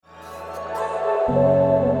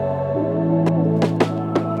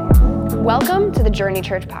Welcome to the Journey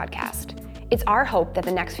Church podcast. It's our hope that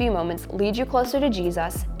the next few moments lead you closer to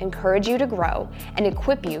Jesus, encourage you to grow, and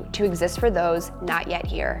equip you to exist for those not yet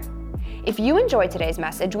here. If you enjoyed today's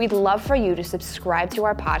message, we'd love for you to subscribe to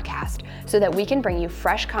our podcast so that we can bring you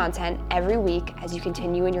fresh content every week as you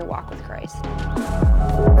continue in your walk with Christ.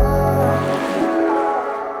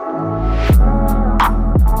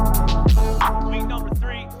 Week number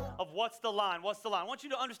 3 of What's the Line? What's the Line? I want you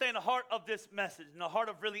to understand the heart of this message and the heart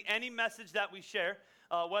of really any message that we share,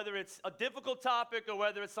 whether it's a difficult topic or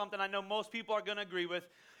whether it's something I know most people are going to agree with.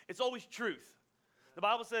 It's always truth. The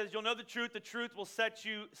Bible says you'll know the truth will set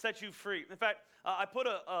you free. In fact, I put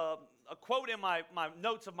a quote in my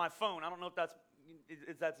notes of my phone. I don't know if that's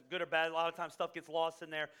good or bad. A lot of times stuff gets lost in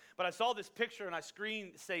there. But I saw this picture and I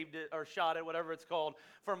screen saved it or shot it, whatever it's called,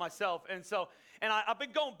 for myself. And I've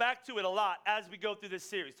been going back to it a lot as we go through this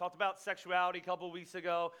series. Talked about sexuality a couple of weeks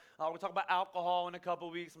ago. We'll talk about alcohol in a couple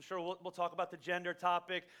of weeks. I'm sure we'll talk about the gender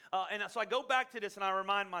topic. And so I go back to this and I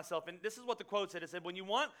remind myself, and this is what the quote said. It said, when you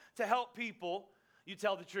want to help people, you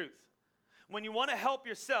tell the truth. When you want to help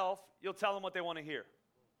yourself, you'll tell them what they want to hear.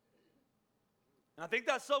 And I think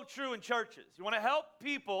that's so true in churches. You want to help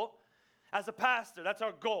people as a pastor. That's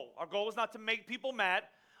our goal. Our goal is not to make people mad.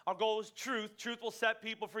 Our goal is truth. Truth will set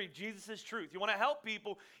people free. Jesus is truth. You want to help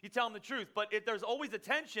people, you tell them the truth. But if there's always a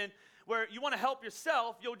tension where you want to help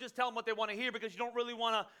yourself, you'll just tell them what they want to hear because you don't really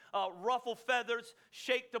want to ruffle feathers,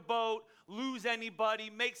 shake the boat, lose anybody,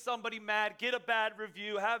 make somebody mad, get a bad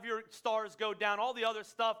review, have your stars go down, all the other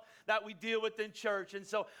stuff that we deal with in church. And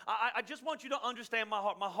so I just want you to understand my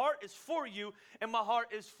heart. My heart is for you, and my heart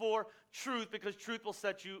is for truth because truth will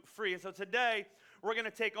set you free. And so today, we're going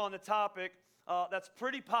to take on the topic that's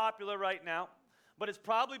pretty popular right now, but it's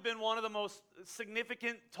probably been one of the most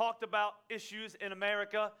significant talked about issues in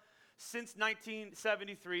America since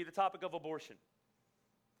 1973, the topic of abortion.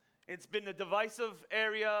 It's been a divisive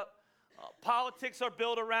area. Politics are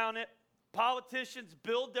built around it. Politicians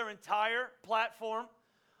build their entire platform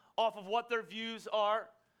off of what their views are.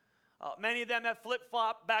 Many of them have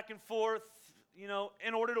flip-flopped back and forth,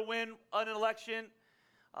 in order to win an election.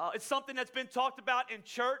 It's something that's been talked about in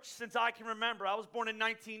church since I can remember. I was born in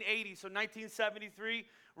 1980, so 1973,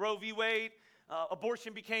 Roe v. Wade.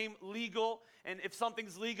 Abortion became legal, and if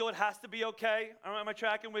something's legal, it has to be okay. Am I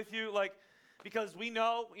tracking with you? Because we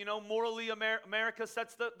know, morally America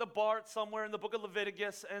sets the bar somewhere in the book of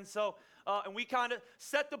Leviticus, and so and we kind of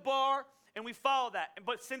set the bar and we follow that.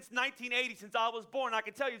 But since 1980, since I was born, I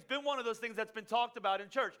can tell you it's been one of those things that's been talked about in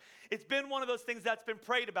church. It's been one of those things that's been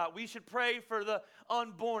prayed about. We should pray for the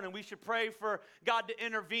unborn, and we should pray for God to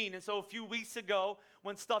intervene. And so a few weeks ago,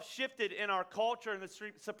 when stuff shifted in our culture and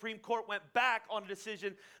the Supreme Court went back on a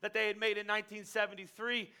decision that they had made in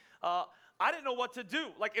 1973, I didn't know what to do.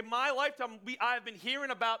 In my lifetime, I have been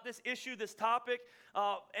hearing about this issue, this topic,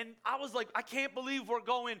 and I was like, I can't believe we're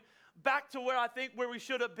going back to where we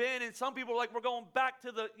should have been. And some people are like, we're going back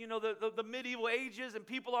to the medieval ages, and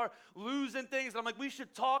people are losing things. And I'm like, we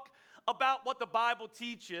should talk about what the Bible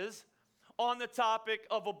teaches on the topic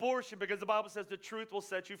of abortion, because the Bible says the truth will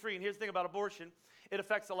set you free. And here's the thing about abortion. It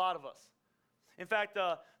affects a lot of us. In fact,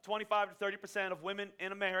 25 to 30% of women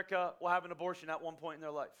in America will have an abortion at one point in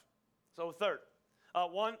their life. So a third.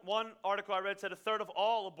 One article I read said a third of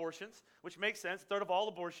all abortions, which makes sense, a third of all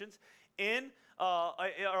abortions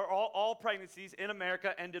all pregnancies in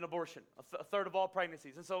America end in abortion. A third of all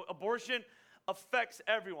pregnancies. And so abortion affects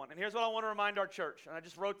everyone. And here's what I want to remind our church. And I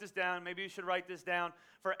just wrote this down. Maybe you should write this down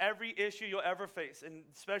for every issue you'll ever face, and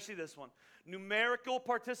especially this one. Numerical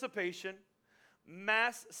participation,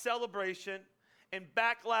 mass celebration, and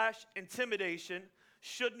backlash intimidation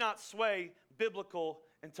should not sway biblical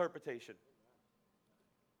interpretation.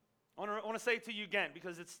 I want to say it to you again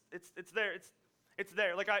because it's there. It's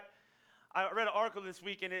there. I read an article this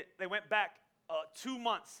week, and they went back 2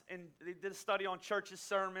 months, and they did a study on churches'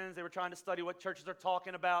 sermons. They were trying to study what churches are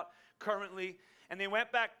talking about currently, and they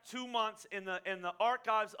went back 2 months in the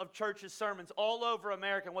archives of churches' sermons all over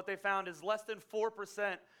America, and what they found is less than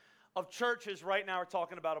 4% of churches right now are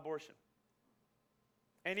talking about abortion.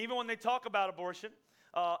 And even when they talk about abortion,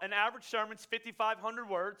 an average sermon's 5,500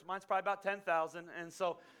 words. Mine's probably about 10,000, and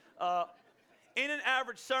so in an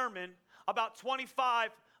average sermon, about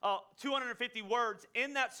 250 words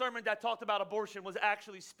in that sermon that talked about abortion was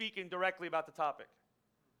actually speaking directly about the topic.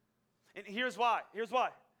 And here's why.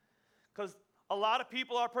 Because a lot of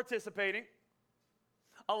people are participating.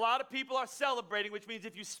 A lot of people are celebrating, which means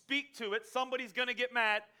if you speak to it, somebody's going to get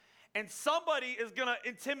mad. And somebody is going to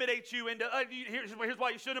intimidate you into, here's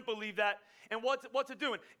why you shouldn't believe that. And what's it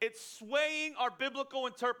doing? It's swaying our biblical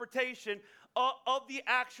interpretation of the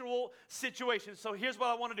actual situation. So here's what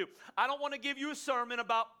I want to do. I don't want to give you a sermon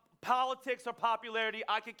about politics or popularity.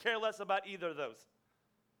 I could care less about either of those.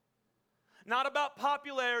 Not about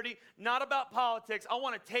popularity, not about politics. I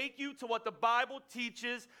want to take you to what the Bible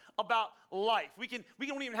teaches about life. We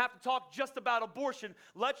don't even have to talk just about abortion.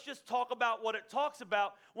 Let's just talk about what it talks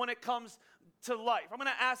about when it comes to life. I'm going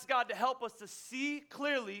to ask God to help us to see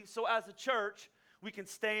clearly so as a church we can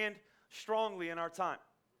stand strongly in our time.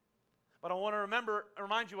 But I want to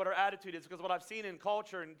remind you what our attitude is, because what I've seen in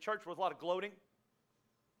culture and church was a lot of gloating.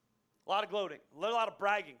 A lot of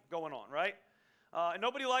bragging going on, right? And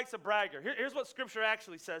nobody likes a bragger. Here's what Scripture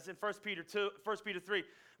actually says in 1 Peter 3.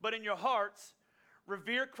 But in your hearts,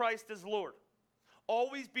 revere Christ as Lord.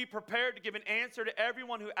 Always be prepared to give an answer to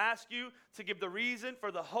everyone who asks you to give the reason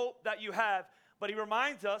for the hope that you have. But he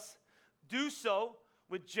reminds us, do so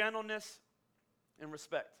with gentleness and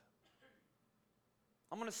respect.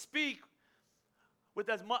 I'm going to speak with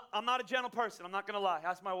as much. I'm not a gentle person. I'm not going to lie.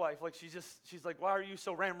 Ask my wife. She's like, why are you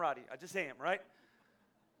so ramroddy? I just am, right?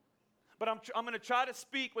 But I'm going to try to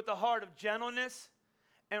speak with the heart of gentleness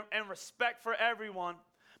and respect for everyone.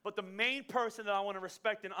 But the main person that I want to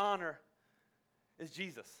respect and honor is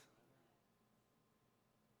Jesus.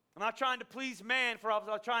 I'm not trying to please man, for if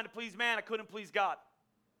I was trying to please man, I couldn't please God.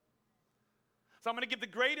 So I'm going to give the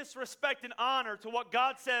greatest respect and honor to what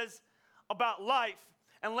God says about life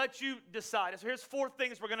and let you decide. So here's 4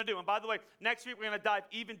 things we're going to do. And by the way, next week we're going to dive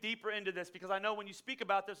even deeper into this, because I know when you speak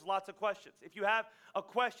about this, lots of questions. If you have a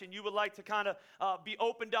question you would like to kind of be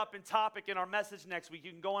opened up in topic in our message next week,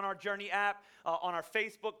 you can go on our Journey app, on our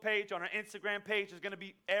Facebook page, on our Instagram page. There's going to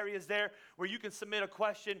be areas there where you can submit a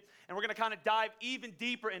question, and we're going to kind of dive even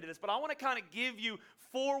deeper into this. But I want to kind of give you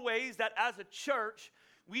 4 ways that as a church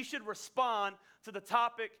we should respond to the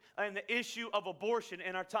topic and the issue of abortion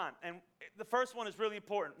in our time. And the first one is really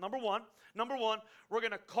important. Number one, we're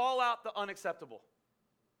going to call out the unacceptable.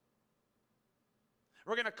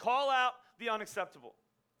 We're going to call out the unacceptable.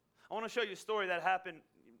 I want to show you a story that happened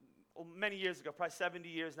many years ago, probably 70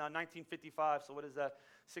 years now, 1955. So what is that?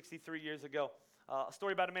 63 years ago. A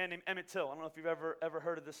story about a man named Emmett Till. I don't know if you've ever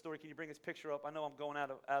heard of this story. Can you bring his picture up? I know I'm going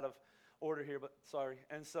out of order here, but sorry.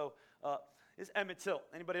 And so this is Emmett Till.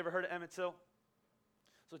 Anybody ever heard of Emmett Till?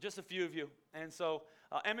 So just a few of you. And so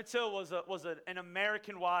Emmett Till was an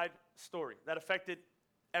American-wide story that affected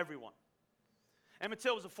everyone. Emmett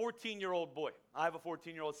Till was a 14-year-old boy. I have a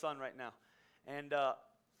 14-year-old son right now. And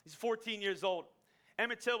he's 14 years old.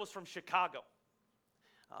 Emmett Till was from Chicago.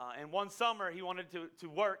 And one summer, he wanted to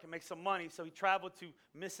work and make some money, so he traveled to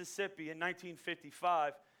Mississippi in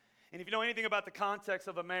 1955. And if you know anything about the context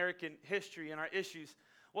of American history and our issues, it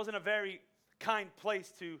wasn't a very kind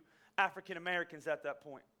place to African Americans at that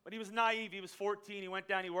point. But he was naive. He was 14. He went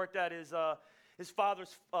down. He worked at his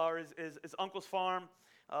father's or his uncle's farm.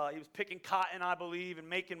 He was picking cotton, I believe, and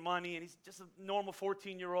making money. And he's just a normal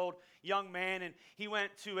 14-year-old young man. And he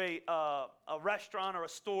went to a restaurant or a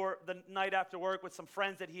store the night after work with some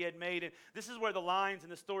friends that he had made. And this is where the lines in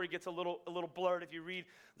the story gets a little blurred if you read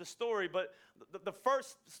the story. But the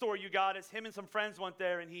first story you got is him and some friends went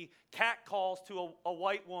there, and he catcalls to a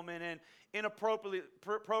white woman and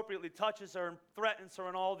inappropriately touches her and threatens her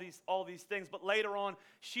and all these things. But later on,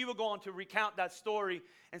 she will go on to recount that story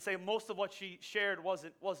and say most of what she shared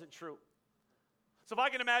wasn't true. So if I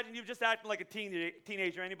can imagine you just acting like a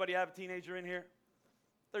teenager. Anybody have a teenager in here?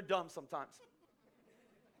 They're dumb sometimes.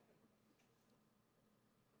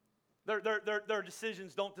 Their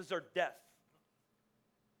decisions don't deserve death.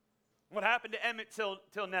 What happened to Emmett Till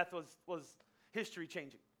was history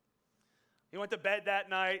changing. He went to bed that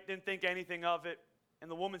night, didn't think anything of it.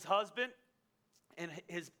 And the woman's husband and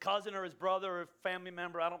his cousin or his brother or family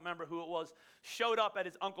member, I don't remember who it was, showed up at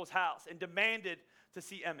his uncle's house and demanded to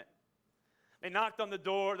see Emmett. They knocked on the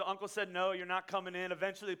door. The uncle said, no, you're not coming in.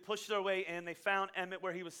 Eventually, they pushed their way in. They found Emmett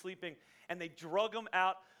where he was sleeping, and they drug him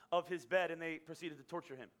out of his bed, and they proceeded to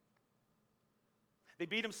torture him. They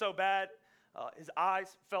beat him so bad, his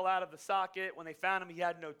eyes fell out of the socket. When they found him, he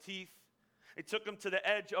had no teeth. They took him to the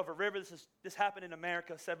edge of a river. This happened in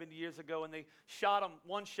America 70 years ago, and they shot him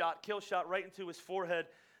kill shot right into his forehead.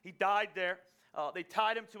 He died there. They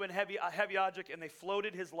tied him to a heavy object, and they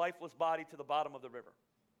floated his lifeless body to the bottom of the river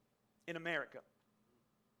in America.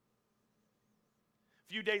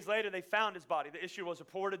 A few days later, they found his body. The issue was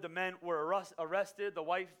reported. The men were arrested. The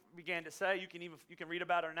wife began to say, you can read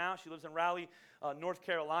about her now. She lives in Raleigh, North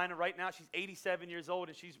Carolina. Right now, she's 87 years old,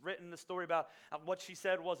 and she's written the story about what she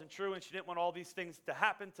said wasn't true, and she didn't want all these things to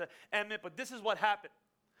happen to Emmett. But this is what happened.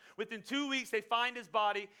 Within 2 weeks, they find his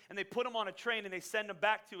body, and they put him on a train, and they send him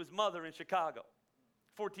back to his mother in Chicago,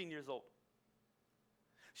 14 years old.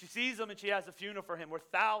 She sees him, and she has a funeral for him where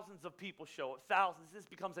thousands of people show up, thousands. This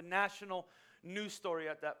becomes a national news story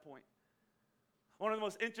at that point. One of the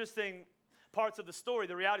most interesting parts of the story,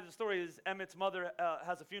 the reality of the story, is Emmett's mother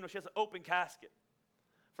has a funeral. She has an open casket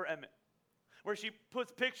for Emmett, where she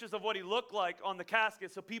puts pictures of what he looked like on the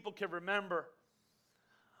casket so people can remember.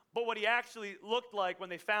 But what he actually looked like when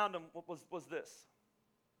they found him was this.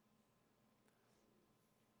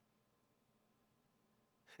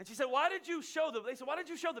 And she said, they said, why did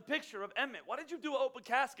you show the picture of Emmett? Why did you do an open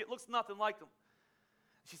casket? It looks nothing like him.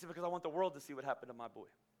 She said, because I want the world to see what happened to my boy.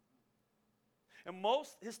 And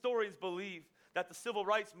most historians believe that the civil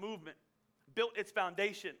rights movement built its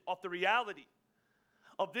foundation off the reality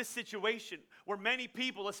of this situation where many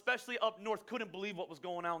people, especially up north, couldn't believe what was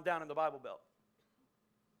going on down in the Bible Belt.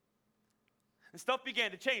 And stuff began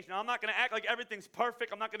to change. Now, I'm not going to act like everything's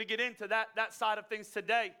perfect. I'm not going to get into that side of things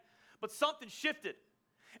today. But something shifted.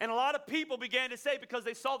 And a lot of people began to say, because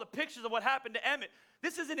they saw the pictures of what happened to Emmett,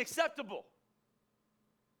 this isn't acceptable.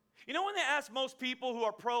 You know when they ask most people who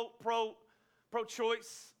are pro-choice,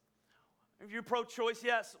 if you're pro-choice,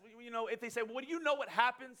 yes, you know, if they say, well, do you know what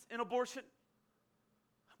happens in abortion?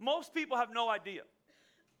 Most people have no idea.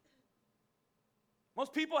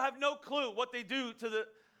 Most people have no clue what they do to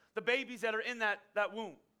the babies that are in that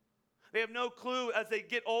womb. They have no clue as they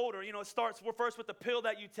get older. You know, it starts first with the pill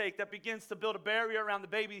that you take that begins to build a barrier around the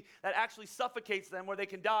baby that actually suffocates them where they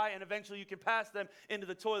can die, and eventually you can pass them into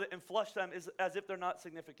the toilet and flush them as if they're not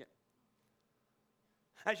significant.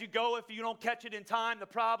 As you go, if you don't catch it in time, the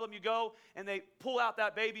problem, you go and they pull out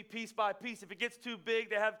that baby piece by piece. If it gets too big,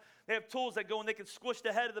 they have tools that go and they can squish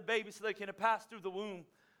the head of the baby so they can pass through the womb,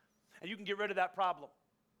 and you can get rid of that problem.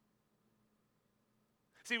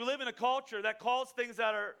 See, we live in a culture that calls things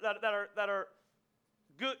that are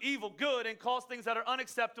good, evil, good, and calls things that are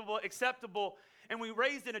unacceptable, acceptable. And we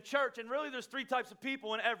raised in a church, and really there's three types of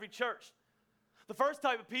people in every church. The first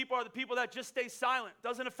type of people are the people that just stay silent.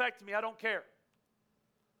 Doesn't affect me, I don't care.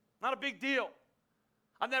 Not a big deal.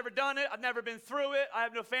 I've never done it. I've never been through it. I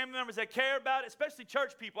have no family members that care about it, especially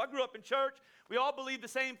church people. I grew up in church. We all believe the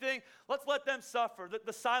same thing. Let's let them suffer,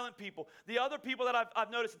 the silent people. The other people that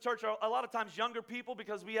I've noticed in church are a lot of times younger people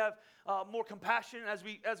because we have more compassion as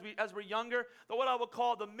we're younger. But what I would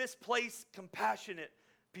call the misplaced compassionate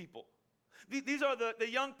people. These are the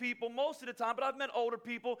young people most of the time, but I've met older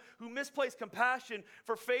people who misplace compassion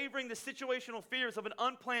for favoring the situational fears of an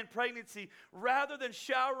unplanned pregnancy rather than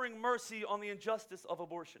showering mercy on the injustice of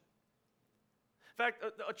abortion. In fact,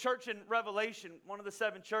 a church in Revelation, one of the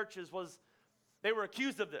 7 churches, they were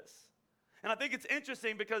accused of this. And I think it's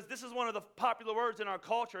interesting because this is one of the popular words in our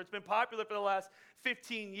culture. It's been popular for the last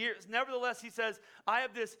 15 years. Nevertheless, he says, I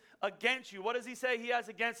have this against you. What does he say he has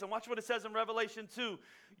against them? Watch what it says in Revelation 2.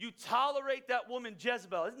 You tolerate that woman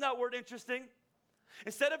Jezebel. Isn't that word interesting?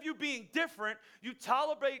 Instead of you being different, you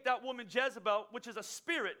tolerate that woman Jezebel, which is a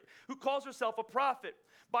spirit who calls herself a prophet.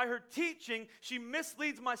 By her teaching, she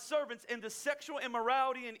misleads my servants into sexual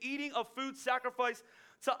immorality and eating of food sacrificed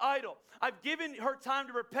to idol. I've given her time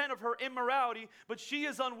to repent of her immorality, but she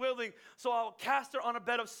is unwilling, so I'll cast her on a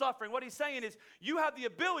bed of suffering. What he's saying is, you have the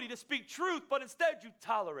ability to speak truth, but instead you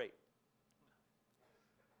tolerate.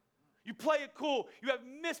 You play it cool. You have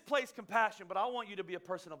misplaced compassion, but I want you to be a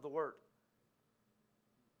person of the word.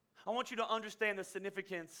 I want you to understand the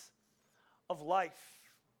significance of life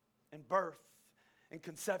and birth and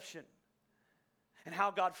conception and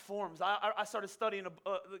how God forms. I started studying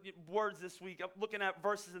words this week, looking at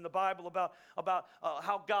verses in the Bible about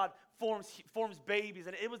how God forms babies.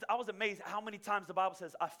 And I was amazed how many times the Bible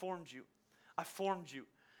says, I formed you. I formed you.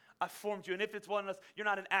 I formed you. And if it's one of us, you're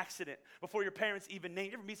not an accident. Before your parents even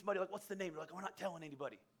name you. Ever meet somebody like, what's the name? You're like, we're not telling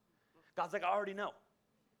anybody. God's like, I already know.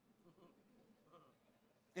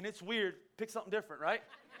 And it's weird. Pick something different, right?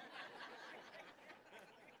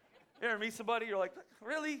 You ever meet somebody, you're like,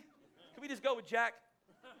 really? Can we just go with Jack?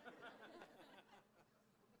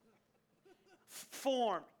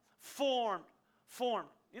 Formed.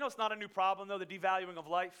 You know it's not a new problem, though, the devaluing of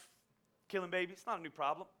life, killing babies. It's not a new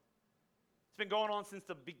problem. It's been going on since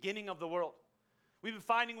the beginning of the world. We've been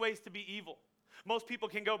finding ways to be evil. Most people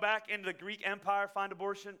can go back into the Greek Empire, find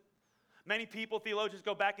abortion. Many people, theologians,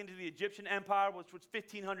 go back into the Egyptian Empire, which was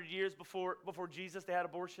 1,500 years before Jesus, they had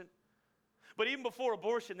abortion. But even before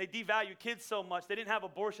abortion, they devalued kids so much, they didn't have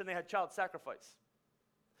abortion, they had child sacrifice.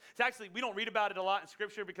 It's actually, we don't read about it a lot in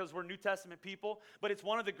Scripture because we're New Testament people, but it's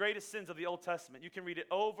one of the greatest sins of the Old Testament. You can read it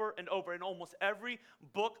over and over in almost every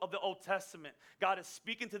book of the Old Testament. God is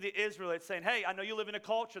speaking to the Israelites saying, hey, I know you live in a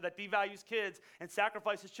culture that devalues kids and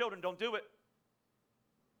sacrifices children. Don't do it.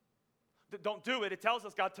 Don't do it. It tells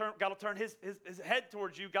us God will turn his head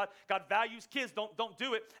towards you. God values kids. Don't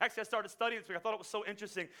do it. Actually, I started studying this week. I thought it was so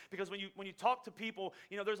interesting because when you talk to people,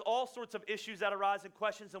 there's all sorts of issues that arise and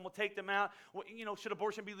questions, and we'll take them out. Should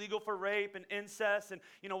abortion be legal for rape and incest? And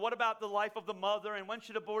what about the life of the mother? And when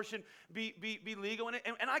should abortion be legal?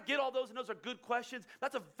 And I get all those, and those are good questions.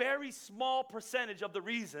 That's a very small percentage of the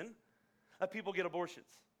reason that people get abortions.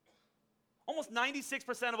 Almost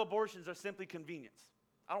 96% of abortions are simply convenience.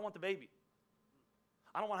 I don't want the baby.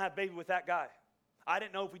 I don't want to have a baby with that guy. I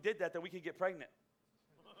didn't know if we did that we could get pregnant.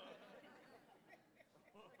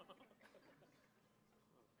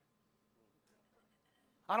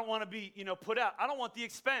 I don't want to be, put out. I don't want the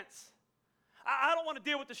expense. I don't want to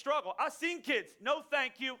deal with the struggle. I've seen kids. No,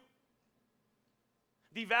 thank you.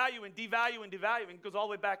 Devaluing. It goes all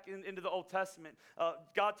the way back into the Old Testament.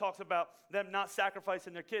 God talks about them not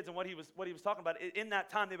sacrificing their kids, and what he was talking about. In that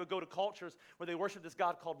time, they would go to cultures where they worshiped this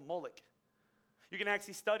god called Moloch. You can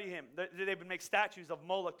actually study him. They would make statues of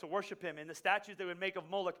Moloch to worship him. And the statues they would make of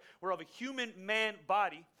Moloch were of a human man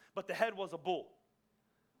body, but the head was a bull.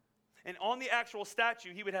 And on the actual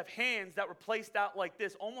statue, he would have hands that were placed out like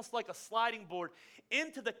this, almost like a sliding board,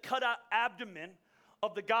 into the cut-out abdomen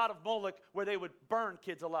of the god of Moloch, where they would burn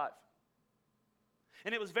kids alive.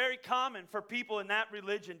 And it was very common for people in that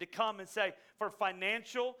religion to come and say, for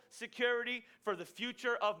financial security, for the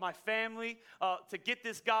future of my family, to get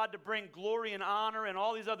this God to bring glory and honor and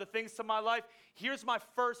all these other things to my life, here's my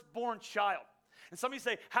firstborn child. And some of you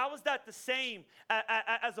say, how is that the same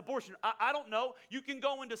as abortion? I don't know. You can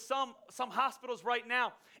go into some hospitals right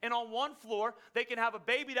now, and on one floor, they can have a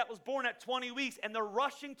baby that was born at 20 weeks, and they're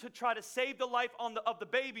rushing to try to save the life of the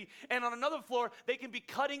baby. And on another floor, they can be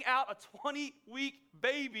cutting out a 20-week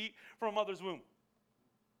baby from a mother's womb.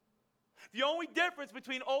 The only difference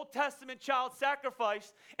between Old Testament child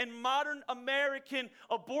sacrifice and modern American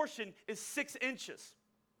abortion is 6 inches.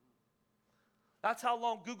 That's how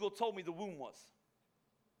long Google told me the womb was.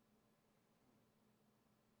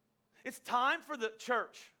 It's time for the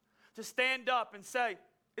church to stand up and say,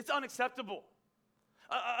 it's unacceptable.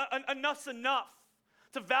 Enough's enough.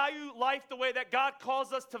 To value life the way that God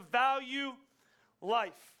calls us to value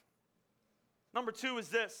life. Number 2 is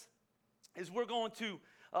this, we're going to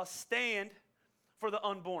stand for the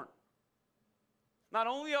unborn. Not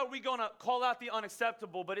only are we going to call out the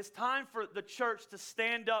unacceptable, but it's time for the church to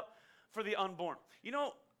stand up for the unborn.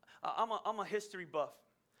 I'm a history buff.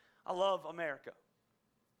 I love America.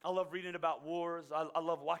 I love reading about wars. I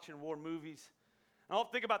love watching war movies. And I'll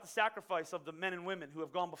think about the sacrifice of the men and women who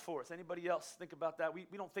have gone before us. Anybody else think about that? We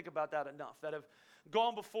don't think about that enough, that have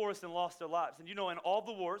gone before us and lost their lives. And in all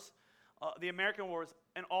the wars, the American wars,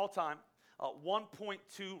 in all time, 1.2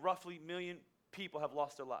 roughly million people have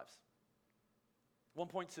lost their lives.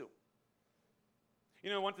 1.2.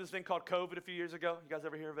 We went through this thing called COVID a few years ago. You guys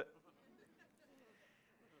ever hear of it?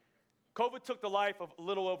 COVID took the life of a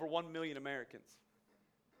little over 1 million Americans.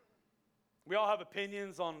 We all have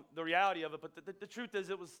opinions on the reality of it, but the truth is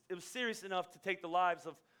it was serious enough to take the lives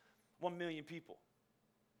of 1 million people.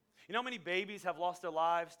 You know how many babies have lost their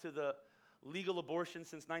lives to the legal abortion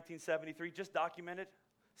since 1973? Just documented,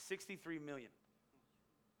 63 million.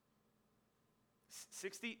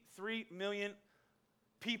 63 million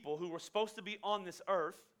people who were supposed to be on this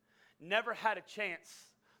earth never had a chance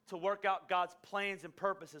to work out God's plans and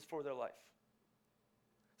purposes for their life.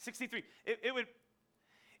 63.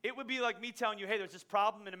 It would be like me telling you, hey, there's this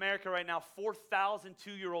problem in America right now. 4,000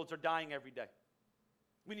 2-year-olds are dying every day.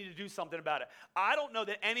 We need to do something about it. I don't know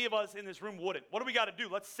that any of us in this room wouldn't. What do we got to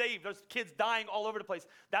do? Let's save. There's kids dying all over the place.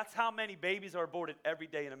 That's how many babies are aborted every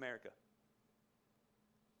day in America.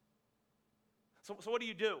 So what do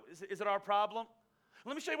you do? Is it our problem?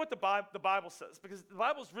 Let me show you what the Bible says, because the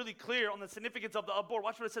Bible is really clear on the significance of the abort.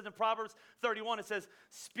 Watch what it says in Proverbs 31. It says,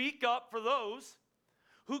 speak up for those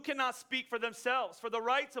who cannot speak for themselves, for the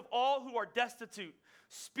rights of all who are destitute.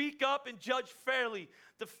 Speak up and judge fairly.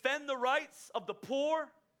 Defend the rights of the poor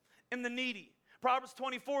and the needy. Proverbs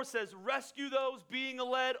 24 says, rescue those being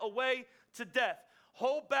led away to death.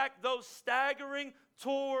 Hold back those staggering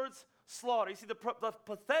towards slaughter. You see, the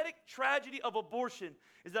pathetic tragedy of abortion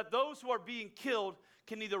is that those who are being killed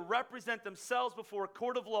can neither represent themselves before a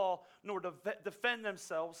court of law nor defend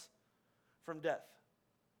themselves from death.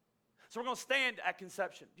 So we're going to stand at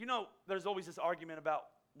conception. There's always this argument about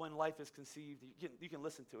when life is conceived. You can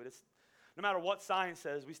listen to it. No matter what science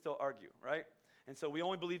says, we still argue, right? And so we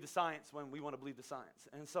only believe the science when we want to believe the science.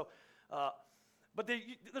 And so, but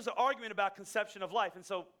there's an argument about conception of life. And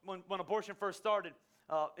so when abortion first started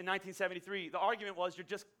in 1973, the argument was you're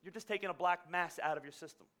just taking a black mass out of your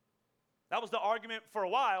system. That was the argument for a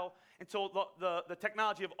while until the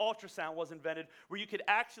technology of ultrasound was invented, where you could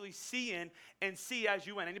actually see in and see as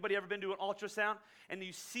you went. Anybody ever been to an ultrasound? And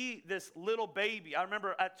you see this little baby. I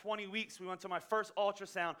remember at 20 weeks, we went to my first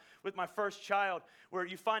ultrasound with my first child, where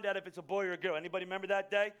you find out if it's a boy or a girl. Anybody remember that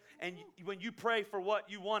day? And when you pray for what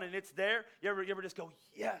you want and it's there, you ever just go,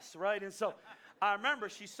 yes, right? And so I remember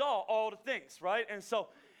she saw all the things, right? And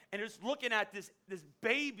just looking at this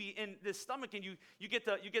baby in this stomach, and you get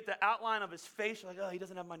the outline of his face. You're like, oh, he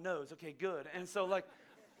doesn't have my nose. Okay, good. And so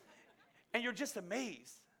and you're just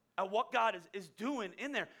amazed at what God is doing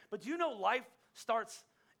in there. But do you know life starts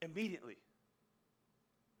immediately?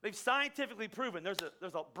 They've scientifically proven there's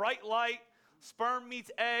a bright light, sperm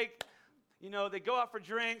meets egg. You know, they go out for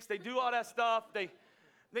drinks. They do all that stuff. They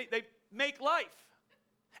make life.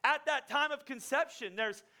 At that time of conception,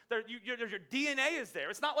 your DNA is there.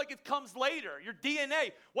 It's not like it comes later. Your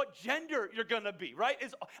DNA, what gender you're going to be, right?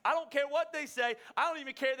 I don't care what they say. I don't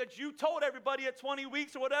even care that you told everybody at 20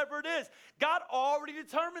 weeks or whatever it is. God already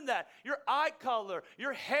determined that. Your eye color,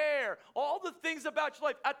 your hair, all the things about your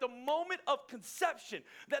life at the moment of conception,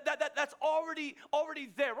 that's already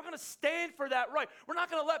there. We're going to stand for that right. We're not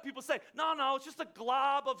going to let people say, no, it's just a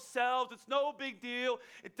glob of cells. It's no big deal.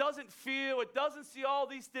 It doesn't feel. It doesn't see all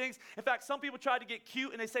these things. In fact, some people try to get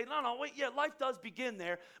cute and they say, no, wait, yeah, life does begin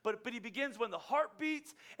there, but it begins when the heart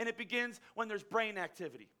beats, and it begins when there's brain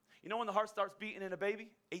activity. You know when the heart starts beating in a baby?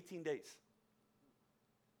 18 days.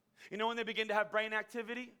 You know when they begin to have brain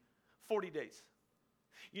activity? 40 days.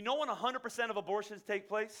 You know when 100% of abortions take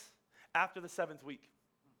place? After the 7th week.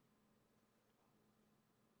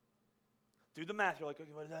 Do the math. You're like, okay,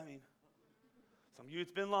 what does that mean? Some of you,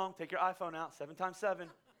 it's been long. Take your iPhone out. 7 times 7.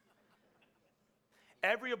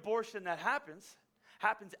 Every abortion that happens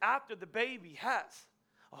after the baby has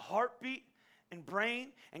a heartbeat and brain,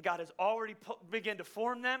 and God has already begun to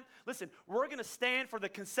form them. Listen, we're going to stand for the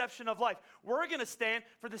conception of life. We're going to stand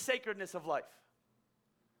for the sacredness of life.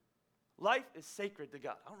 Life is sacred to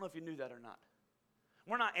God. I don't know if you knew that or not.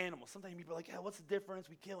 We're not animals. Sometimes people are like, yeah, what's the difference?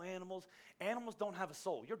 We kill animals. Animals don't have a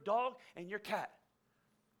soul. Your dog and your cat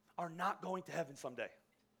are not going to heaven someday.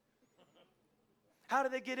 How do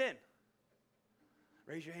they get in?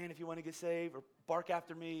 Raise your hand if you want to get saved, or bark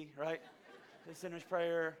after me, right? The sinner's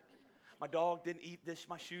prayer. My dog didn't eat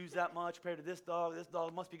my shoes that much compared to this dog. This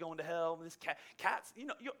dog must be going to hell. This cats,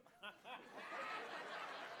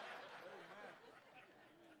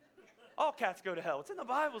 all cats go to hell. It's in the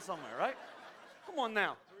Bible somewhere, right? Come on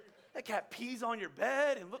now. That cat pees on your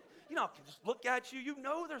bed and can just look at you. You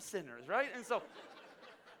know they're sinners, right? And so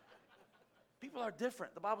people are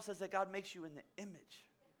different. The Bible says that God makes you in the image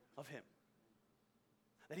of him.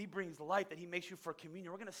 That he brings life, that he makes you for communion.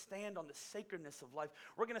 We're going to stand on the sacredness of life.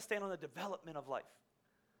 We're going to stand on the development of life.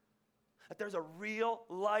 That there's a real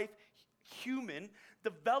life human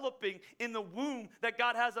developing in the womb that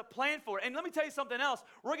God has a plan for. And let me tell you something else.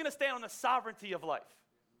 We're going to stand on the sovereignty of life.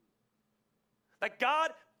 That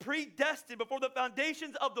God predestined before the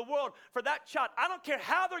foundations of the world for that child. I don't care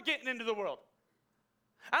how they're getting into the world.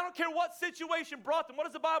 I don't care what situation brought them. What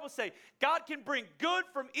does the Bible say? God can bring good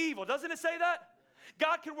from evil. Doesn't it say that?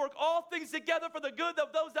 God can work all things together for the good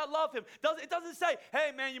of those that love him. It doesn't say,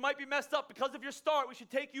 hey, man, you might be messed up because of your start. We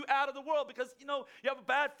should take you out of the world because, you have a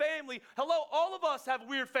bad family. Hello, all of us have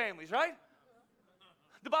weird families, right?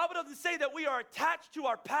 The Bible doesn't say that we are attached to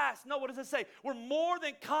our past. No, what does it say? We're more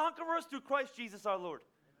than conquerors through Christ Jesus our Lord.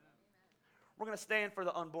 We're going to stand for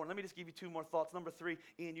the unborn. Let me just give you 2 more thoughts. Number 3,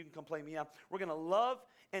 Ian, you can come play me out. We're going to love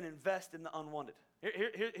and invest in the unwanted.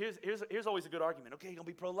 Here's always a good argument. Okay, you're going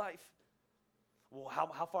to be pro-life. Well,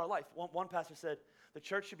 how far life? One pastor said, the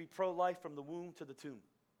church should be pro-life from the womb to the tomb.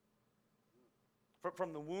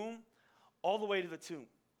 From the womb all the way to the tomb.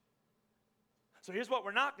 So here's what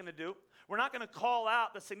we're not going to do. We're not going to call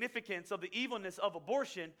out the significance of the evilness of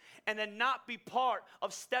abortion and then not be part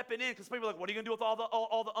of stepping in. Because people are like, what are you going to do with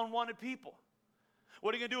all the unwanted people?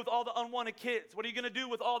 What are you going to do with all the unwanted kids? What are you going to do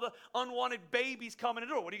with all the unwanted babies coming in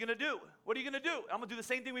the door? What are you going to do? What are you going to do? I'm going to do the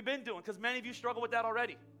same thing we've been doing because many of you struggle with that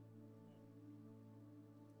already.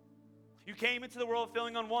 You came into the world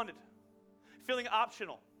feeling unwanted, feeling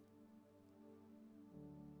optional,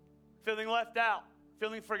 feeling left out,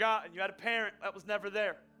 feeling forgotten. You had a parent that was never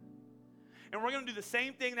there. And we're going to do the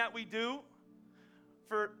same thing that we do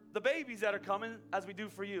for the babies that are coming as we do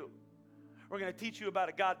for you. We're going to teach you about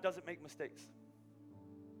a God that doesn't make mistakes.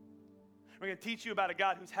 We're going to teach you about a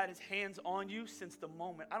God who's had his hands on you since the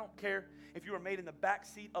moment. I don't care if you were made in the back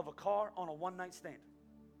seat of a car on a one-night stand.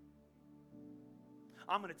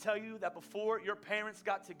 I'm going to tell you that before your parents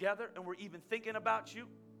got together and were even thinking about you,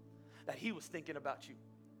 that he was thinking about you.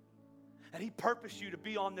 That he purposed you to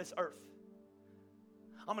be on this earth.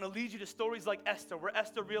 I'm going to lead you to stories like Esther, where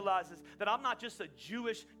Esther realizes that I'm not just a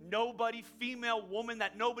Jewish nobody, female woman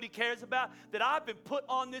that nobody cares about, that I've been put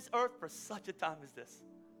on this earth for such a time as this.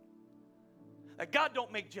 That God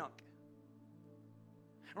don't make junk.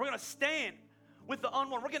 And we're going to stand with the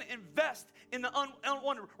unwanted. We're going to invest in the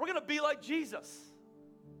unwanted. We're going to be like Jesus.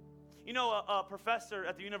 You know, a professor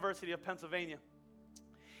at the University of Pennsylvania,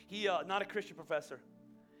 he, not a Christian professor,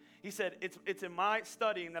 he said, it's in my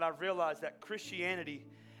studying that I've realized that Christianity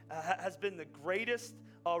has been the greatest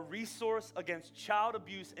resource against child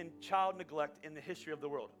abuse and child neglect in the history of the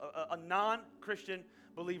world. A non-Christian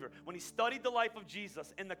believer. When he studied the life of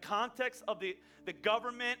Jesus in the context of the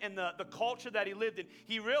government and the culture that he lived in,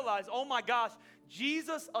 he realized, oh my gosh,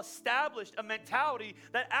 Jesus established a mentality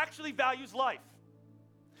that actually values life.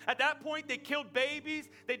 At that point, they killed babies.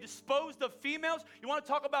 They disposed of females. You want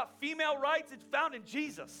to talk about female rights? It's found in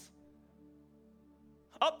Jesus.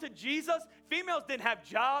 Up to Jesus, females didn't have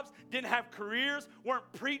jobs, didn't have careers,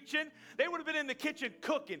 weren't preaching. They would have been in the kitchen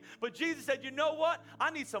cooking. But Jesus said, you know what? I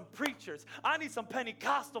need some preachers. I need some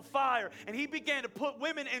Pentecostal fire. And he began to put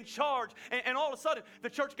women in charge. And all of a sudden, the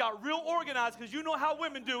church got real organized because you know how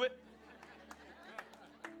women do it.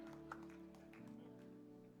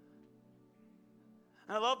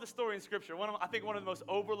 And I love the story in Scripture. I think one of the most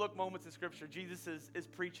overlooked moments in Scripture, Jesus is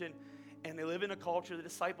preaching, and they live in a culture, the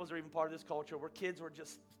disciples are even part of this culture, where kids were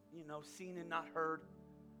just, seen and not heard.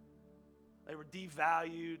 They were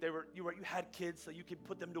devalued. You had kids so you could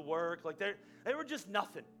put them to work. Like they were just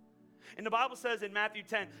nothing. And the Bible says in Matthew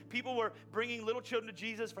 10, people were bringing little children to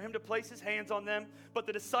Jesus for him to place his hands on them, but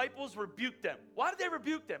the disciples rebuked them. Why did they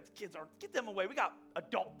rebuke them? Kids aren't, get them away. We got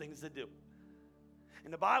adult things to do.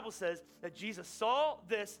 And the Bible says that Jesus saw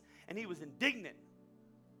this and he was indignant.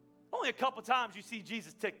 Only a couple times you see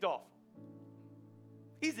Jesus ticked off.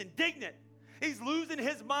 He's indignant. He's losing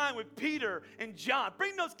his mind with Peter and John.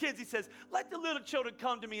 Bring those kids, he says, let the little children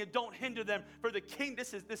come to me and don't hinder them, for the king,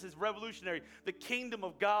 this is revolutionary. The kingdom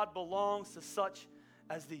of God belongs to such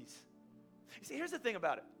as these. You see, here's the thing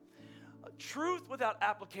about it. Truth without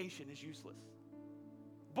application is useless.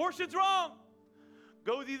 Abortion's wrong.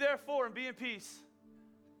 Go thee therefore and be in peace.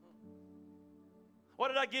 What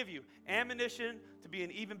did I give you? Ammunition to be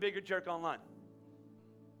an even bigger jerk online.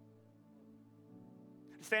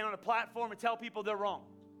 To stand on a platform and tell people they're wrong.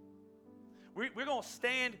 We're going to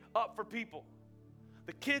stand up for people,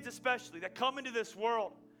 the kids especially, that come into this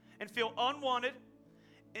world and feel unwanted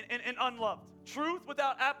and unloved. Truth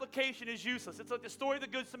without application is useless. It's like the story of the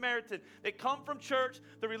Good Samaritan. They come from church,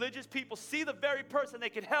 the religious people see the very person they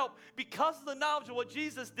could help because of the knowledge of what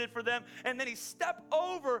Jesus did for them, and then he stepped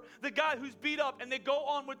over the guy who's beat up, and they go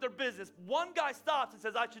on with their business. One guy stops and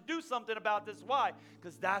says, I should do something about this. Why?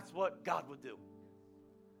 Because that's what God would do.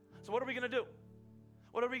 So what are we going to do?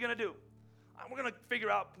 What are we going to do? We're going to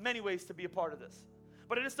figure out many ways to be a part of this.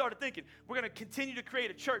 But I just started thinking, we're going to continue to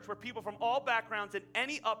create a church where people from all backgrounds and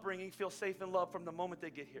any upbringing feel safe and loved from the moment they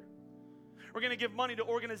get here. We're going to give money to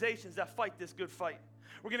organizations that fight this good fight.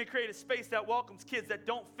 We're going to create a space that welcomes kids that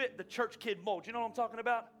don't fit the church kid mold. You know what I'm talking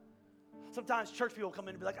about? Sometimes church people come in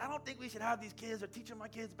and be like, I don't think we should have these kids or teaching my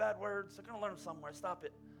kids bad words. They're going to learn them somewhere. Stop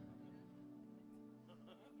it.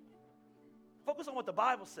 Focus on what the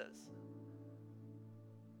Bible says.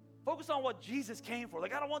 Focus on what Jesus came for.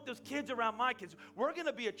 Like, I don't want those kids around my kids. We're going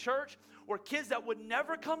to be a church where kids that would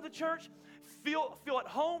never come to church feel at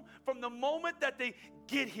home from the moment that they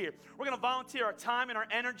get here. We're going to volunteer our time and our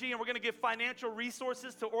energy, and we're going to give financial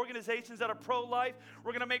resources to organizations that are pro-life.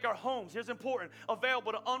 We're going to make our homes, here's important,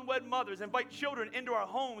 available to unwed mothers, invite children into our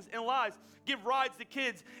homes and lives, give rides to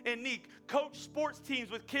kids in need, coach sports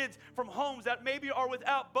teams with kids from homes that maybe are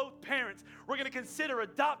without both parents. We're going to consider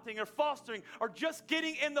adopting or fostering or just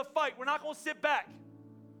getting in the fight. We're not going to sit back.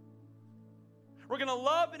 We're going to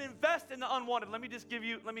love and invest in the unwanted. Let me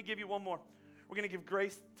give you one more. We're going to give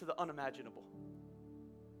grace to the unimaginable.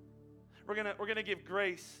 We're going to give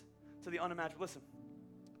grace to the unimaginable. Listen,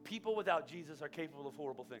 people without Jesus are capable of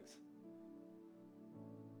horrible things.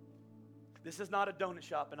 This is not a donut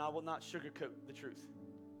shop, and I will not sugarcoat the truth.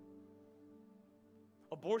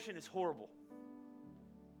 Abortion is horrible.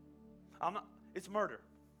 It's murder.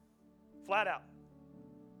 Flat out.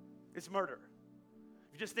 It's murder.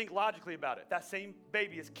 If you just think logically about it, that same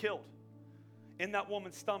baby is killed in that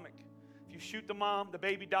woman's stomach. If you shoot the mom, the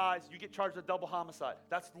baby dies, you get charged with double homicide.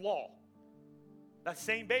 That's law. that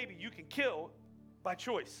same baby you can kill by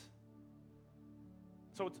choice.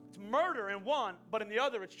 So it's murder in one, but in the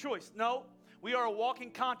other it's choice. No, we are a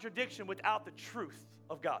walking contradiction without the truth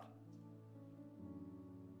of God.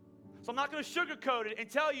 So I'm not going to sugarcoat it and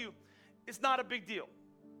tell you it's not a big deal.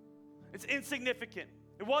 It's insignificant.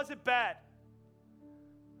 It wasn't bad.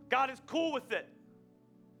 God is cool with it.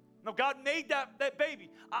 No, God made that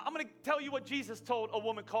baby. I'm going to tell you what Jesus told a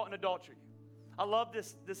woman caught in adultery. I love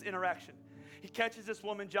this interaction. He catches this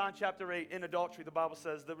woman, John chapter 8, in adultery, the Bible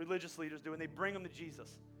says, the religious leaders do, and they bring him to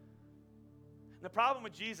Jesus. And the problem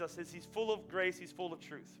with Jesus is he's full of grace, he's full of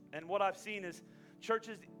truth. And what I've seen is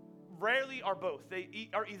churches rarely are both. They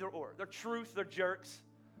are either or. They're truth, they're jerks.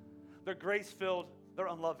 They're grace-filled, they're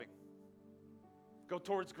unloving. Go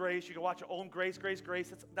towards grace. You can watch your own grace.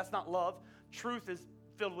 That's not love. Truth is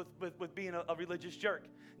filled with being a religious jerk.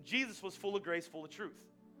 Jesus was full of grace, full of truth.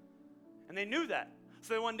 And they knew that.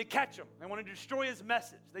 So they wanted to catch him. They wanted to destroy his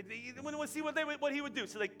message. They wanted to see what he would do.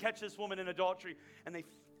 So they catch this woman in adultery, and they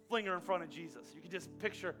fling her in front of Jesus. You can just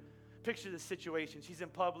picture this situation. She's in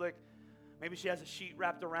public. Maybe she has a sheet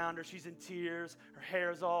wrapped around her. She's in tears. Her hair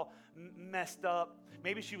is all messed up.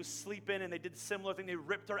 Maybe she was sleeping, and they did a similar thing. They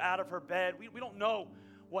ripped her out of her bed. We don't know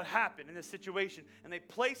what happened in this situation. And they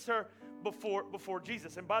place her before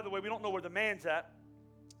Jesus. And by the way, we don't know where the man's at,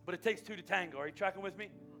 but it takes two to tango. Are you tracking with me?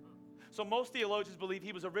 So most theologians believe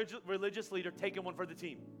he was a religious leader taking one for the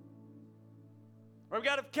team. Right, we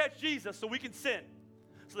got to catch Jesus so we can sin.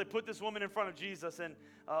 So they put this woman in front of Jesus, and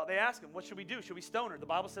they ask him, what should we do? Should we stone her? The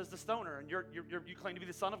Bible says to stone her, and you claim to be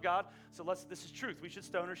the Son of God, so this is truth. We should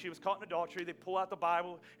stone her. She was caught in adultery. They pull out the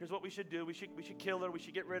Bible. Here's what we should do. We should kill her. We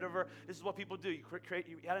should get rid of her. This is what people do. You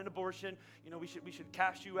had an abortion. We should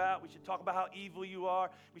cast you out. We should talk about how evil you are.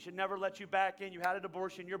 We should never let you back in. You had an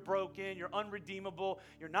abortion. You're broken. You're unredeemable.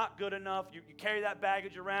 You're not good enough. You carry that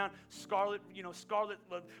baggage around. Scarlet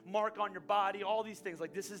mark on your body. All these things.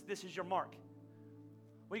 Like this is your mark.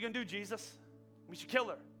 What are you going to do, Jesus? We should kill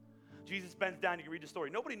her. Jesus bends down. You can read the story.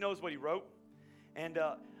 Nobody knows what he wrote. And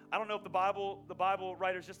I don't know if the Bible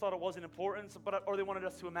writers just thought it wasn't important, or they wanted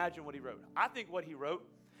us to imagine what he wrote. I think what he wrote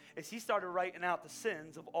is he started writing out the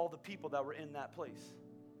sins of all the people that were in that place.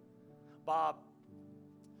 Bob,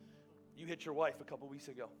 you hit your wife a couple weeks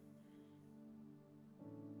ago.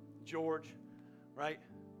 George, right?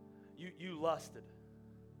 You lusted.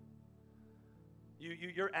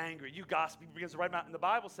 You're angry. You gossip. He begins to write them out. And the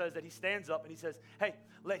Bible says that he stands up and he says, hey,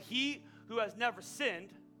 let he who has never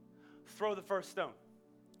sinned throw the first stone.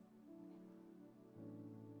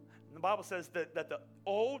 And the Bible says that the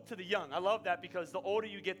old to the young. I love that because the older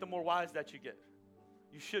you get, the more wise that you get.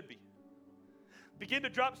 You should be. Begin to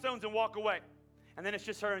drop stones and walk away. And then it's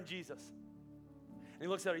just her and Jesus. And he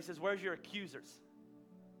looks at her. He says, where's your accusers?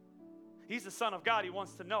 He's the Son of God. He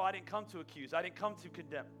wants to know, I didn't come to accuse. I didn't come to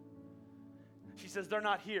condemn. She says, they're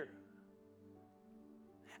not here.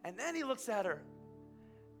 And then he looks at her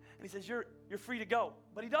and he says, you're free to go.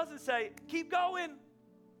 But he doesn't say, keep going.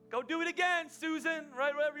 Go do it again, Susan,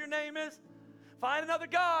 right? Whatever your name is. Find another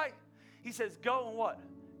guy. He says, go and what?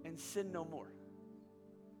 And sin no more.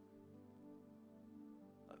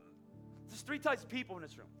 There's three types of people in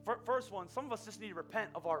this room. First one, some of us just need to repent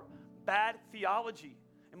of our bad theology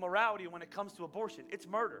and morality when it comes to abortion. It's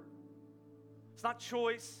murder. It's not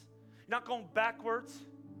choice. You're not going backwards.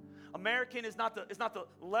 American is not the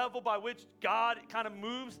level by which God kind of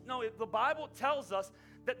moves. No, the Bible tells us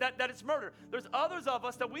that it's murder. There's others of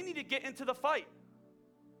us that we need to get into the fight.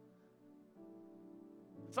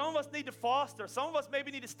 Some of us need to foster. Some of us maybe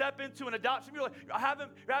need to step into an adoption. You're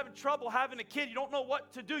having trouble having a kid. You don't know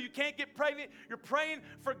what to do. You can't get pregnant. You're praying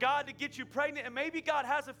for God to get you pregnant. And maybe God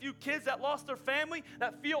has a few kids that lost their family,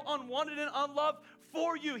 that feel unwanted and unloved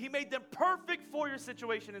for you. He made them perfect for your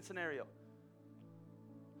situation and scenario.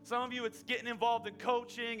 Some of you, it's getting involved in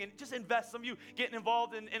coaching and just invest. Some of you getting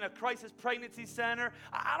involved in a crisis pregnancy center.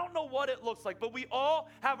 I don't know what it looks like, but we all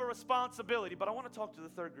have a responsibility. But I want to talk to the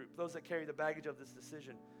third group, those that carry the baggage of this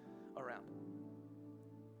decision around.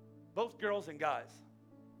 Both girls and guys.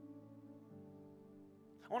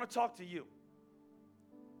 I want to talk to you.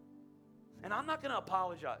 And I'm not going to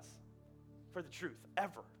apologize for the truth,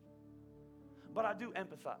 ever. But I do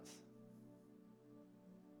empathize.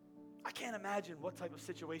 I can't imagine what type of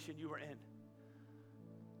situation you were in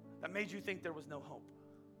that made you think there was no hope.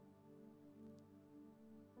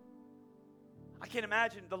 I can't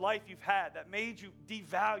imagine the life you've had that made you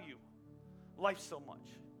devalue life so much.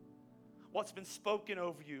 What's been spoken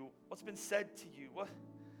over you, what's been said to you,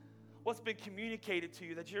 what's been communicated to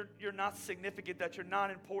you, that you're not significant, that you're not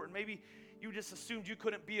important. Maybe you just assumed you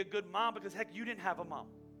couldn't be a good mom because, heck, you didn't have a mom.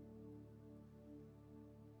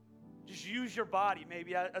 just use your body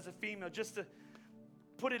maybe as a female just to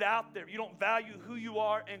put it out there. You don't value who you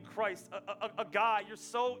are in Christ. A guy, you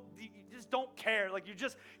just don't care. Like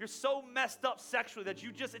you're so messed up sexually that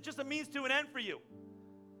it's just a means to an end for you.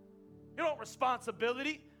 You don't have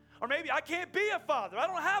responsibility. Or maybe I can't be a father. I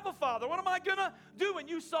don't have a father. What am I going to do? And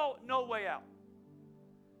you saw no way out.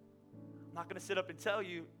 I'm not going to sit up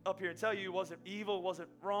here and tell you it wasn't evil, it wasn't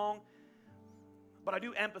wrong. But I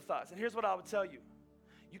do empathize. And here's what I would tell you.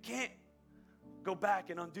 You can't go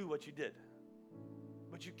back and undo what you did.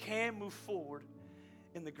 But you can move forward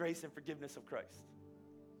in the grace and forgiveness of Christ.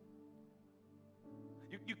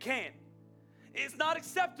 You can. It's not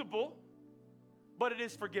acceptable, but it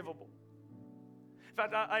is forgivable. In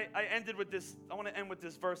fact, I ended with this. I want to end with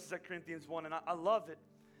this verse, 2 Corinthians 1, and I love it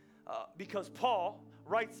because Paul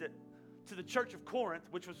writes it to the church of Corinth,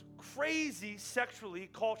 which was crazy sexually,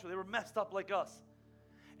 culturally. They were messed up like us.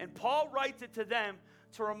 And Paul writes it to them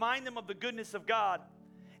to remind them of the goodness of God.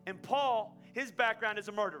 And Paul, his background is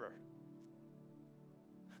a murderer.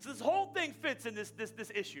 So this whole thing fits in this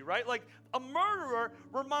issue, right? Like a murderer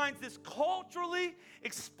reminds this culturally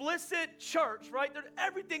explicit church, right? That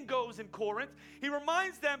everything goes in Corinth. He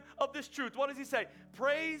reminds them of this truth. What does he say?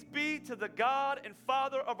 Praise be to the God and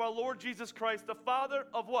Father of our Lord Jesus Christ, the Father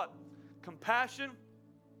of what? Compassion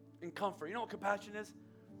and comfort. You know what compassion is?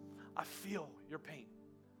 I feel your pain.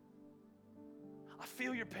 I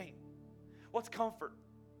feel your pain. What's comfort?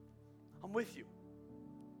 I'm with you.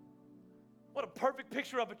 What a perfect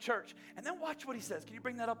picture of a church. And then watch what he says. Can you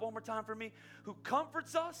bring that up one more time for me? Who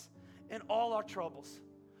comforts us in all our troubles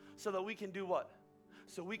so that we can do what?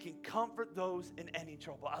 So we can comfort those in any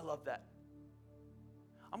trouble. I love that.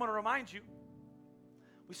 I'm going to remind you,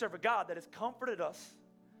 we serve a God that has comforted us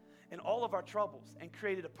in all of our troubles and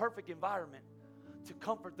created a perfect environment to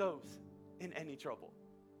comfort those in any trouble.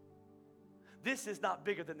 This is not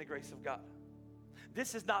bigger than the grace of God.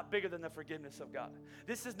 This is not bigger than the forgiveness of God.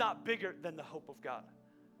 This is not bigger than the hope of God.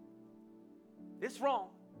 It's wrong.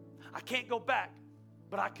 I can't go back,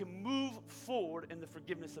 but I can move forward in the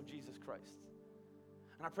forgiveness of Jesus Christ.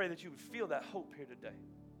 And I pray that you would feel that hope here today,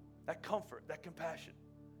 that comfort, that compassion.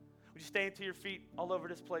 Would you stand to your feet all over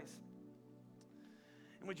this place?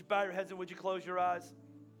 And would you bow your heads and would you close your eyes?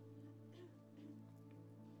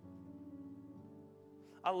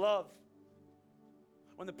 I love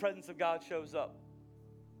when the presence of God shows up,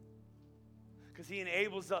 because he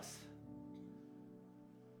enables us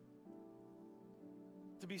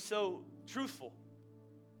to be so truthful,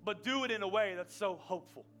 but do it in a way that's so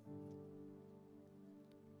hopeful.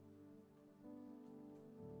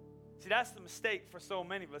 See, that's the mistake for so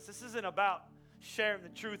many of us. This isn't about sharing the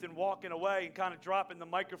truth and walking away and kind of dropping the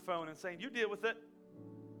microphone and saying, you deal with it.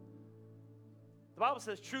 The Bible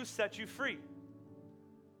says truth sets you free.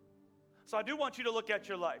 So I do want you to look at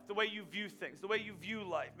your life, the way you view things, the way you view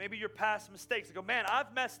life, maybe your past mistakes, and go, man,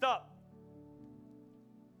 I've messed up.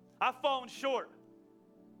 I've fallen short.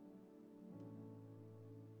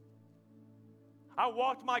 I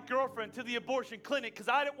walked my girlfriend to the abortion clinic because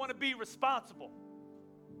I didn't want to be responsible.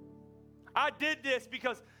 I did this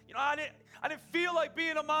because, I didn't feel like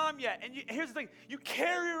being a mom yet. And here's the thing, you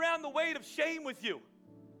carry around the weight of shame with you.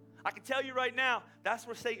 I can tell you right now, that's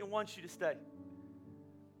where Satan wants you to stay.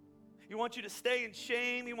 He wants you to stay in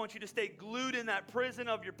shame. He wants you to stay glued in that prison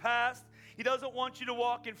of your past. He doesn't want you to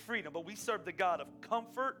walk in freedom, but we serve the God of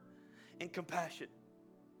comfort and compassion.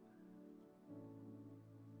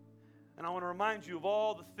 And I want to remind you of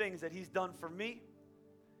all the things that he's done for me.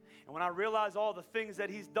 And when I realize all the things that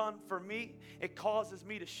he's done for me, it causes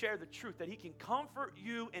me to share the truth that he can comfort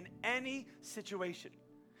you in any situation.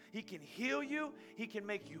 He can heal you. He can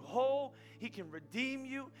make you whole. He can redeem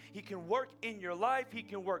you. He can work in your life. He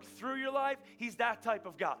can work through your life. He's that type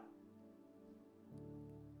of God.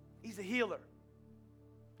 He's a healer.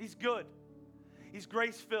 He's good. He's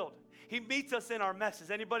grace-filled. He meets us in our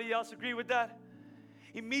messes. Anybody else agree with that?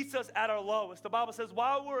 He meets us at our lowest. The Bible says,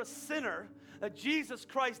 while we're a sinner, that Jesus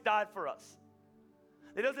Christ died for us.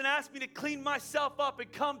 He doesn't ask me to clean myself up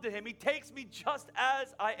and come to him. He takes me just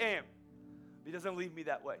as I am. He doesn't leave me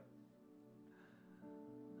that way.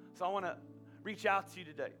 So I want to reach out to you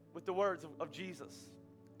today with the words of Jesus.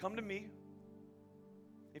 Come to me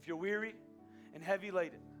if you're weary and heavy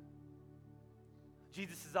laden.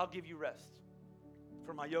 Jesus says, I'll give you rest.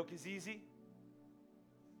 For my yoke is easy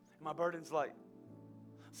and my burden's light.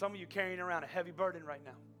 Some of you carrying around a heavy burden right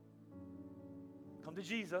now. Come to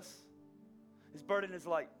Jesus. His burden is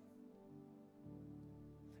light.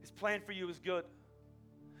 His plan for you is good.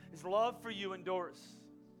 His love for you endures.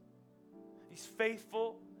 He's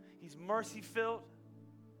faithful. He's mercy-filled.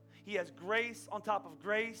 He has grace on top of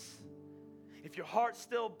grace. If your heart's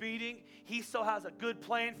still beating, he still has a good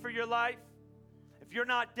plan for your life. If you're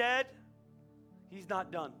not dead, he's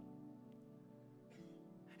not done.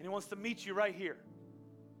 And he wants to meet you right here.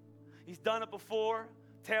 He's done it before.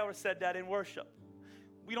 Taylor said that in worship.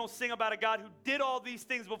 We don't sing about a God who did all these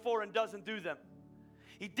things before and doesn't do them.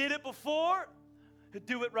 He did it before, he'll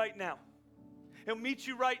do it right now. He'll meet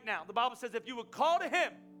you right now. The Bible says if you would call to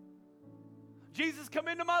him, Jesus, come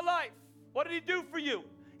into my life. What did he do for you?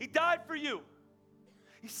 He died for you.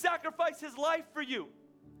 He sacrificed his life for you.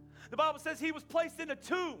 The Bible says he was placed in a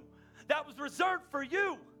tomb that was reserved for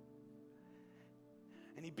you.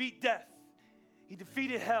 And he beat death. He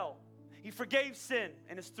defeated hell. He forgave sin.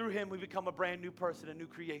 And it's through him we become a brand new person, a new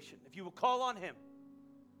creation. If you will call on him.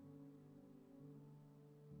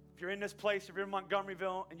 If you're in this place, if you're in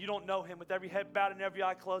Montgomeryville and you don't know him, with every head bowed and every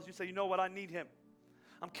eye closed, you say, you know what, I need him.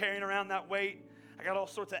 I'm carrying around that weight. I got all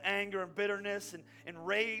sorts of anger and bitterness and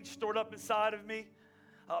rage stored up inside of me.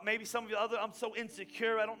 Maybe some of you other, I'm so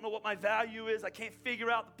insecure. I don't know what my value is. I can't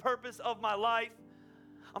figure out the purpose of my life.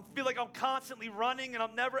 I feel like I'm constantly running and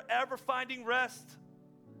I'm never, ever finding rest.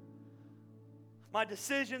 My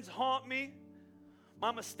decisions haunt me.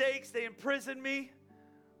 My mistakes, they imprison me.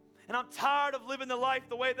 And I'm tired of living the life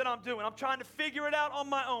the way that I'm doing. I'm trying to figure it out on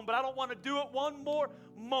my own, but I don't want to do it one more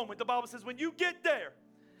moment. The Bible says when you get there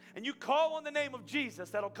and you call on the name of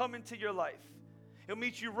Jesus, that'll come into your life. He'll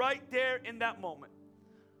meet you right there in that moment.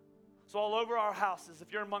 So all over our houses,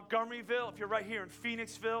 if you're in Montgomeryville, if you're right here in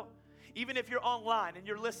Phoenixville, even if you're online and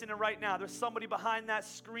you're listening right now, there's somebody behind that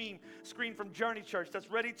screen from Journey Church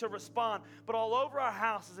that's ready to respond. But all over our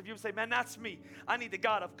houses, if you say, man, that's me. I need the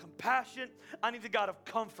God of compassion. I need the God of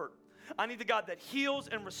comfort. I need the God that heals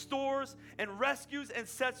and restores and rescues and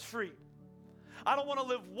sets free. I don't want to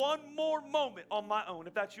live one more moment on my own,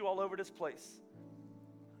 if that's you all over this place.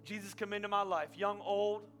 Jesus, come into my life, young,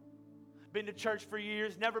 old, been to church for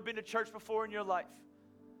years, never been to church before in your life.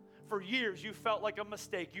 For years, you felt like a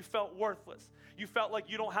mistake. You felt worthless. You felt like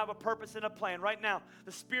you don't have a purpose and a plan. Right now,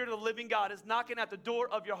 the Spirit of the living God is knocking at the door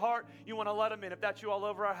of your heart. You want to let him in. If that's you all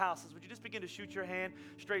over our houses, would you just begin to shoot your hand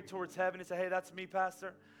straight towards heaven and say, hey, that's me,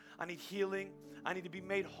 Pastor. I need healing. I need to be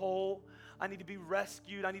made whole. I need to be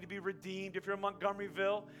rescued. I need to be redeemed. If you're in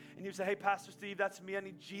Montgomeryville and you say, hey, Pastor Steve, that's me. I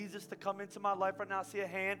need Jesus to come into my life right now. I see a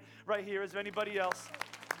hand right here. Is there anybody else?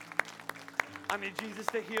 I need Jesus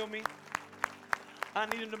to heal me. I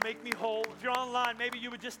need him to make me whole. If you're online, maybe you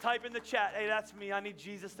would just type in the chat, hey, that's me. I need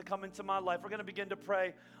Jesus to come into my life. We're going to begin to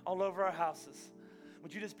pray all over our houses.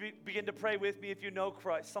 Would you just begin to pray with me if you know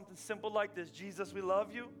Christ? Something simple like this. Jesus, we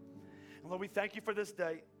love you. And Lord, we thank you for this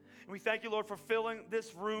day. And we thank you, Lord, for filling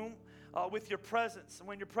this room with your presence. And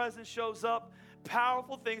when your presence shows up,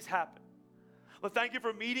 powerful things happen. Lord, thank you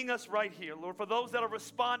for meeting us right here. Lord, for those that are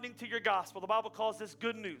responding to your gospel, the Bible calls this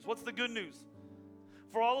good news. What's the good news?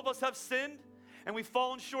 For all of us have sinned, and we've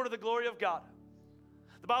fallen short of the glory of God.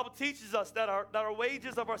 The Bible teaches us that our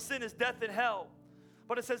wages of our sin is death and hell.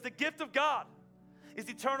 But it says the gift of God is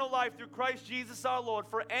eternal life through Christ Jesus our Lord.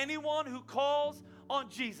 For anyone who calls on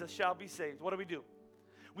Jesus shall be saved. What do?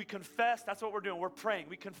 We confess. That's what we're doing. We're praying.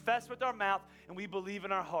 We confess with our mouth, and we believe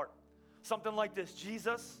in our heart. Something like this.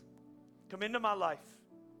 Jesus, come into my life.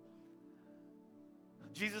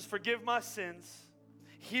 Jesus, forgive my sins.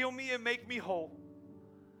 Heal me and make me whole.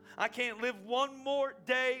 I can't live one more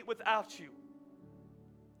day without you.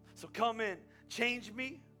 So come in, change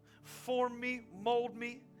me, form me, mold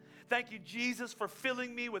me. Thank you, Jesus, for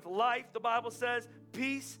filling me with life, the Bible says,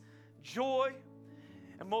 peace, joy,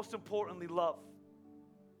 and most importantly, love.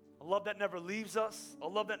 A love that never leaves us, a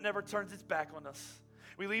love that never turns its back on us.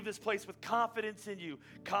 We leave this place with confidence in you,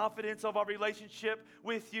 confidence of our relationship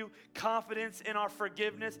with you, confidence in our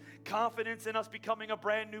forgiveness, confidence in us becoming a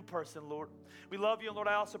brand new person, Lord. We love you, and Lord,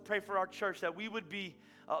 I also pray for our church that we would be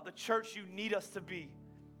the church you need us to be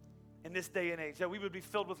in this day and age, that we would be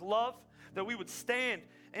filled with love, that we would stand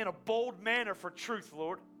in a bold manner for truth,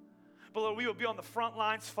 Lord. But Lord, we would be on the front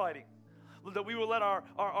lines fighting. That we would let our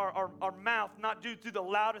mouth not do through the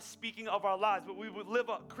loudest speaking of our lives, but we would live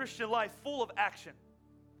a Christian life full of action.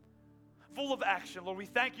 Full of action, Lord. We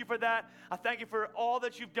thank you for that. I thank you for all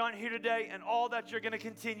that you've done here today and all that you're going to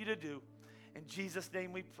continue to do. In Jesus'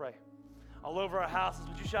 name we pray. All over our houses,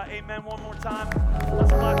 would you shout amen one more time?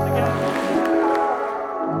 Let's clap together.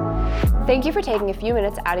 Thank you for taking a few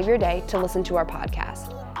minutes out of your day to listen to our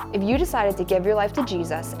podcast. If you decided to give your life to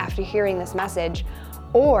Jesus after hearing this message,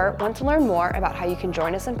 or want to learn more about how you can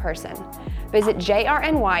join us in person, visit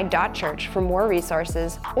jrny.church for more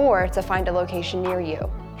resources or to find a location near you.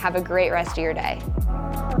 Have a great rest of your day.